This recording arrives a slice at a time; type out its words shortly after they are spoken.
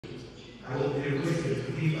I will request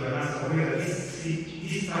to give an answer whether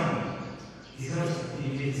this town is not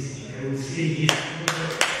emergency. I will say yes.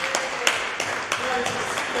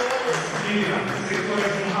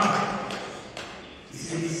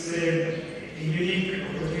 It's a unique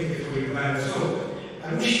opportunity for Uganda. So I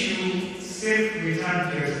wish you safe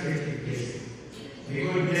return to your respective places. May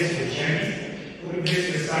God bless your journey. God bless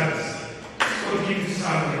your service. Continue to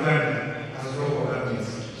serve Uganda as local governments.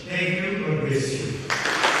 Thank you. God bless you.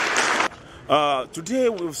 Today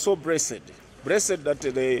we're so blessed that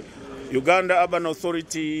the Uganda Urban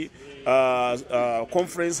Authority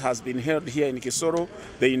conference has been held here in Kisoro.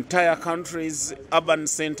 The entire country's urban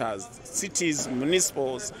centers, cities,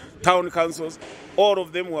 municipals, town councils, all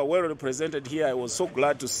of them were well represented here. I was so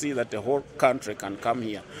glad to see that the whole country can come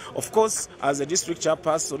here. Of course, as a district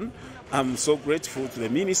chairperson, I'm so grateful to the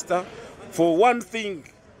minister for one thing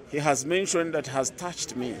he has mentioned that has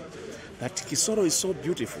touched me, that Kisoro is so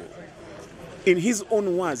beautiful. In his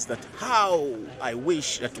own words, that how I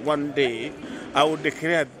wish that one day I would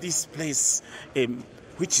declare this place,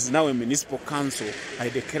 which is now a municipal council, I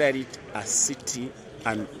declare it a city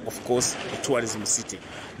and, of course, a tourism city.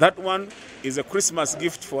 That one is a Christmas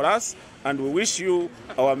gift for us, and we wish you,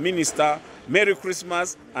 our minister, Merry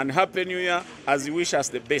Christmas and Happy New Year, as you wish us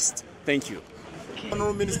the best. Thank you.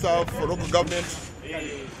 Honorable Minister for Local Government,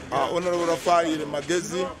 Honorable Rafai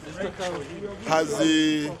Magezi, has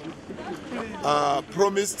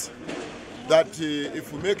promised that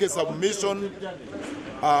if we make a submission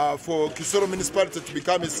for Kisoro municipality to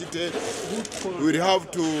become a city, we will have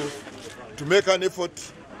to make an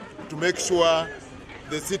effort to make sure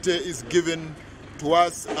the city is given to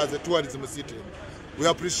us as a tourism city. We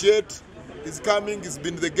appreciate his coming. He's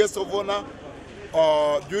been the guest of honor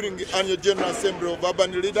during the annual General Assembly of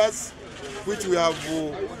Urban Leaders, which we have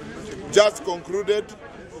just concluded.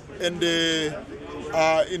 And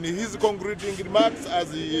in his concluding remarks,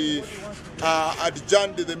 as he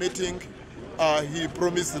adjourned the meeting, he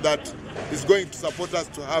promised that he's going to support us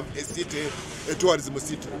to have a city, a tourism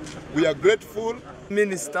city. We are grateful.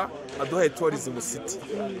 Minister aduhaye tourism city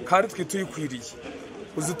kandi twe tuyikwiriye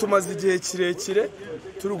uzitumaze igihe kirekire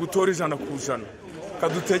turi gutora ijana ku ijana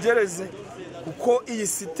kadutegereze kuko iyi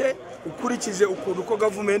site ukurikije ukuntu ko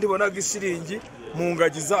government ibonaga ishiringi mu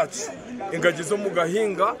ngagi zacu, ingagi zo mu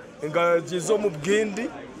Gahinga, ingagi zo mu Bwindi,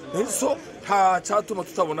 niso nta cyatuma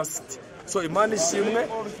tutabona city. So Imana ishimwe,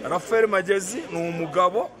 Rafael Magezi ni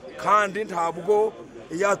umugabo kandi ntabwo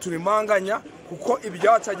yaturimanganya kuko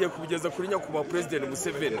ibyacagiye kubigeza kuri nyakubahwa President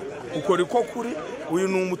Museveni. Uko riko kuri uyu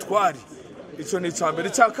ni umutwari. Icyo ni cyambere.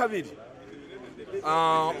 Cya kabiri,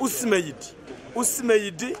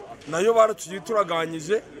 Usimeyidi nayo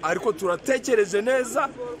baratuyituraganyije, ariko turatekereje neza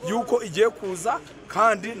yuko igiye kuza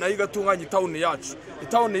kandi nayo igatunganya itawuni yacu.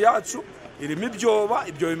 Itawuni yacu irimo ibyoba,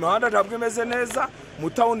 ibyo imihanda ntabwo imeze neza mu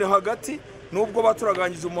tawuni hagati, nubwo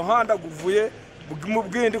baturaganyije umuhanda guvuye mu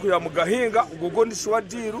Bwindi kuya mu Gahinga, ubwo ndi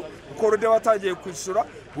shwadiru uko rode batagiye kwishura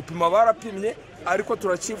gupima barapimye, ariko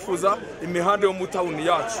turacifuza imihanda yo mu tawuni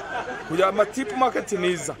yacu kuya amatipu market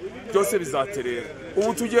niza byose bizaterera.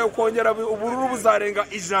 Ubu tugiye kongera ubururu buzarenga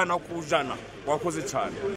 100%. Wakoze cyane.